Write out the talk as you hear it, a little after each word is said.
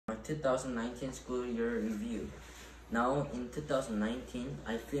2019 school year review. Now, in 2019,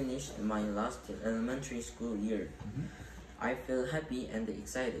 I finished my last elementary school year. I feel happy and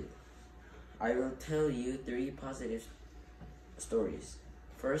excited. I will tell you 3 positive stories.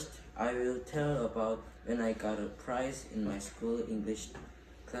 First, I will tell about when I got a prize in my school English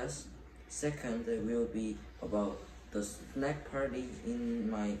class. Second will be about the snack party in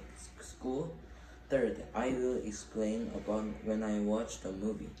my school. Third, I will explain about when I watched a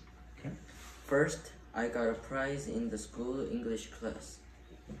movie. Okay. First, I got a prize in the school English class.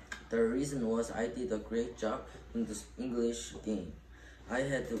 The reason was I did a great job in the English game. I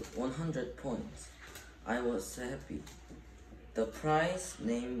had 100 points. I was happy. The prize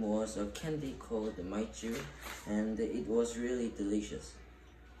name was a candy called Maichu, and it was really delicious.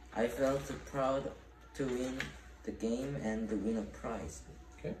 I felt proud to win the game and win a prize.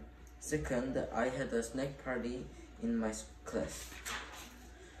 Okay. Second, I had a snack party in my class.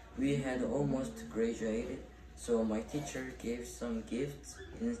 We had almost graduated, so my teacher gave some gifts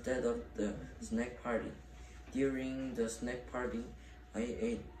instead of the snack party. During the snack party, I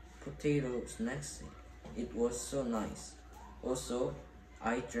ate potato snacks. It was so nice. Also,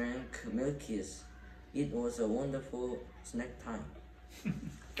 I drank Milkies. It was a wonderful snack time.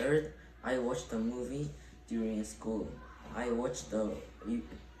 Third, I watched a movie during school. I watched the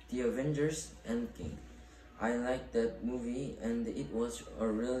Avengers Endgame. I liked that movie and it was a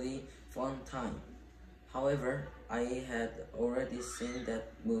really fun time. However, I had already seen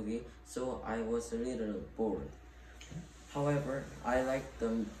that movie, so I was a little bored. However, I liked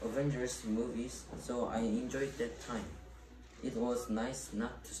the Avengers movies, so I enjoyed that time. It was nice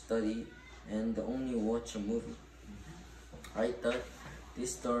not to study and only watch a movie. I thought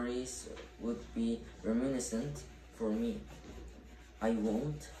these stories would be reminiscent for me. I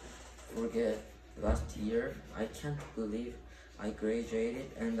won't forget last year. I can't believe I graduated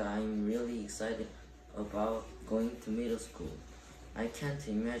and I'm really excited about going to middle school. I can't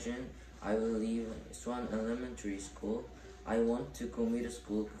imagine I will leave Swan Elementary School. I want to go middle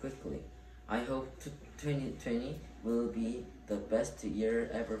school quickly. I hope 2020 will be the best year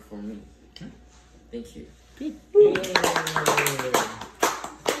ever for me. Okay. Thank you. Good.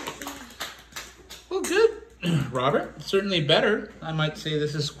 Well, good. Robert, certainly better. I might say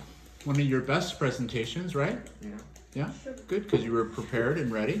this is one of your best presentations, right? Yeah. Yeah? Good, because you were prepared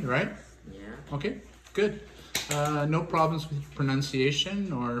and ready, right? Yeah. Okay, good. No problems with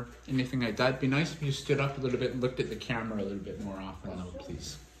pronunciation or anything like that. It'd be nice if you stood up a little bit and looked at the camera a little bit more often, though,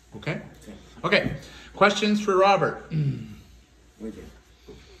 please. Okay? Okay. Questions for Robert? We do.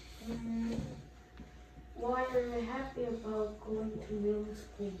 Why are you happy about going to middle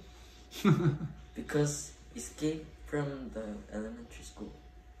school? Because escape from the elementary school.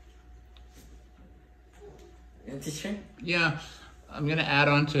 You know, teacher? Yeah, I'm going to add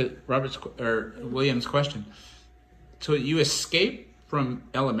on to William's question. So you escaped from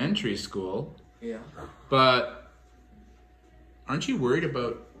elementary school, Yeah. but aren't you worried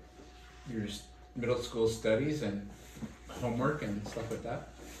about your middle school studies and homework and stuff like that?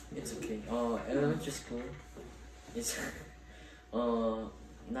 It's okay. Elementary school is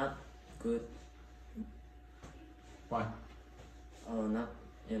not good. Why?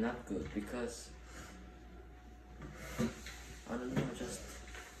 Not good because I don't know. Just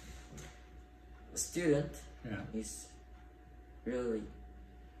a student is really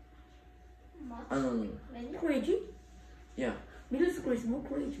I don't know. Crazy? Yeah. Middle school is more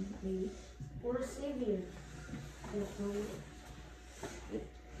crazy, maybe. Or severe.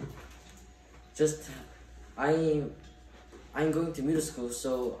 Just I'm going to middle school,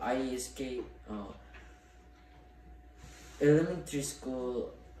 so I escape elementary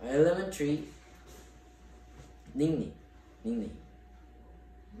school. Elementary. Ningni.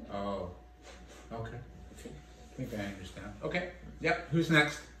 Oh, okay. Okay. I think I understand. Okay. Yep. Who's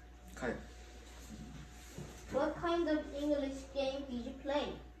next? Kai. What kind of English game did you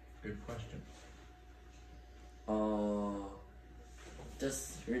play? Good question.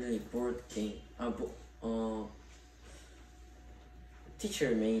 Just really board game.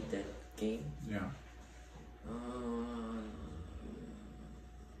 Teacher made that game. Yeah.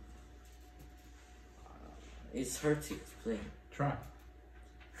 It's hard to explain. Try.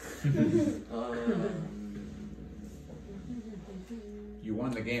 You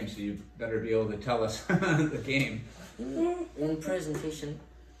won the game, so you better be able to tell us the game. In presentation,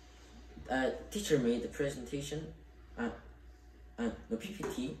 teacher made the presentation, the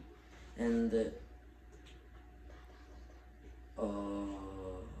PPT, and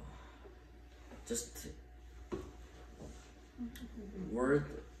just word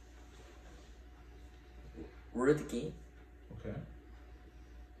game. Okay.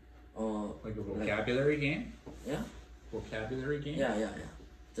 Like a vocabulary game? Yeah? Vocabulary game? Yeah.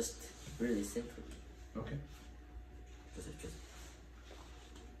 Just really simple. Okay. Just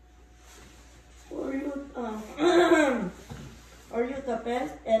Are you the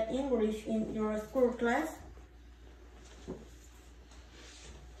best at English in your school class?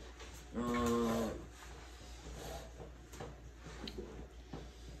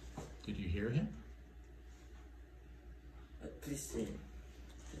 Did you hear him? Please say it.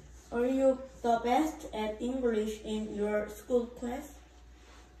 Are you the best at English in your school class?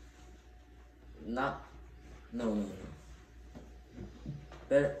 No.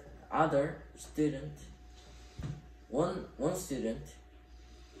 But other student, one student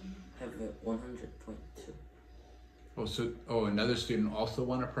have a 100.2. Oh, another student also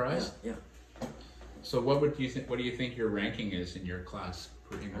won a prize? Yeah. So what do you think your ranking is in your class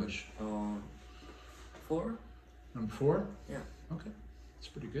for English? 4. Number 4? Yeah. Okay. That's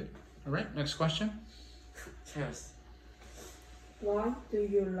pretty good. All right, next question. Cheers. Why do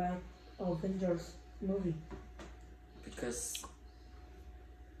you like Avengers movie? Because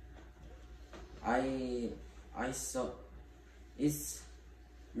I saw it's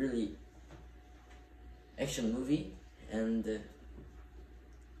really action movie, and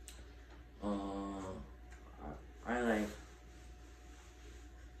I like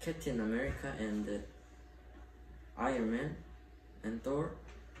Captain America and Iron Man and Thor.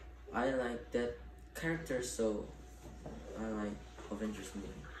 I like that character, so I like Avengers movie.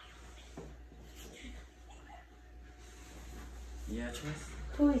 Yeah, Chance?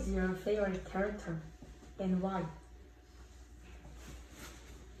 Who is your favorite character and why?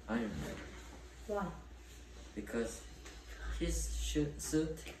 Iron Man. Why? Because his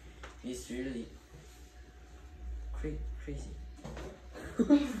suit is really crazy.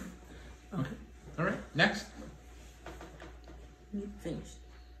 Okay. All right, next. Finished.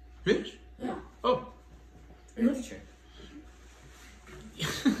 Finish? Yeah. Oh, Literature.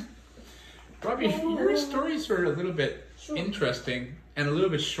 Robbie, your stories were a little bit interesting and a little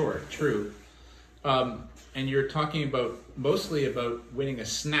bit short, true. And you're talking mostly about winning a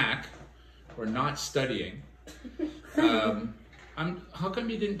snack or not studying. How come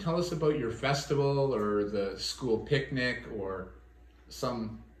you didn't tell us about your festival or the school picnic or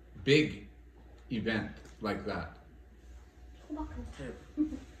some big event like that?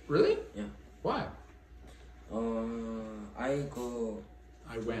 Really? Yeah. Why? I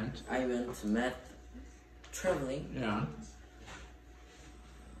went to math traveling. Yeah.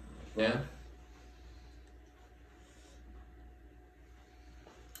 But Yeah.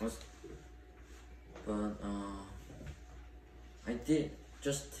 I did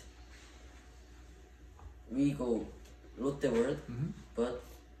just we go Lotte World, but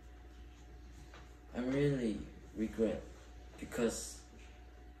I'm really regret because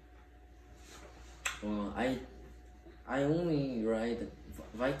I only ride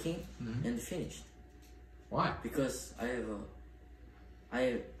Viking and finished Why? because I'm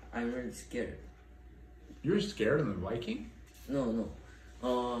really scared. You were scared of the Viking? No.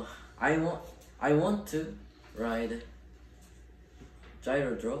 I want to ride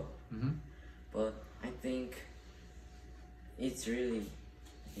gyro drop, but I think it's really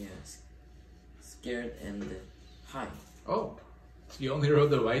scared and high. Oh, so you only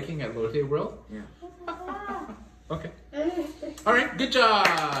rode the Viking at Lotte World? Yeah. Okay. All right, good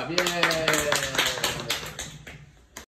job. Yay.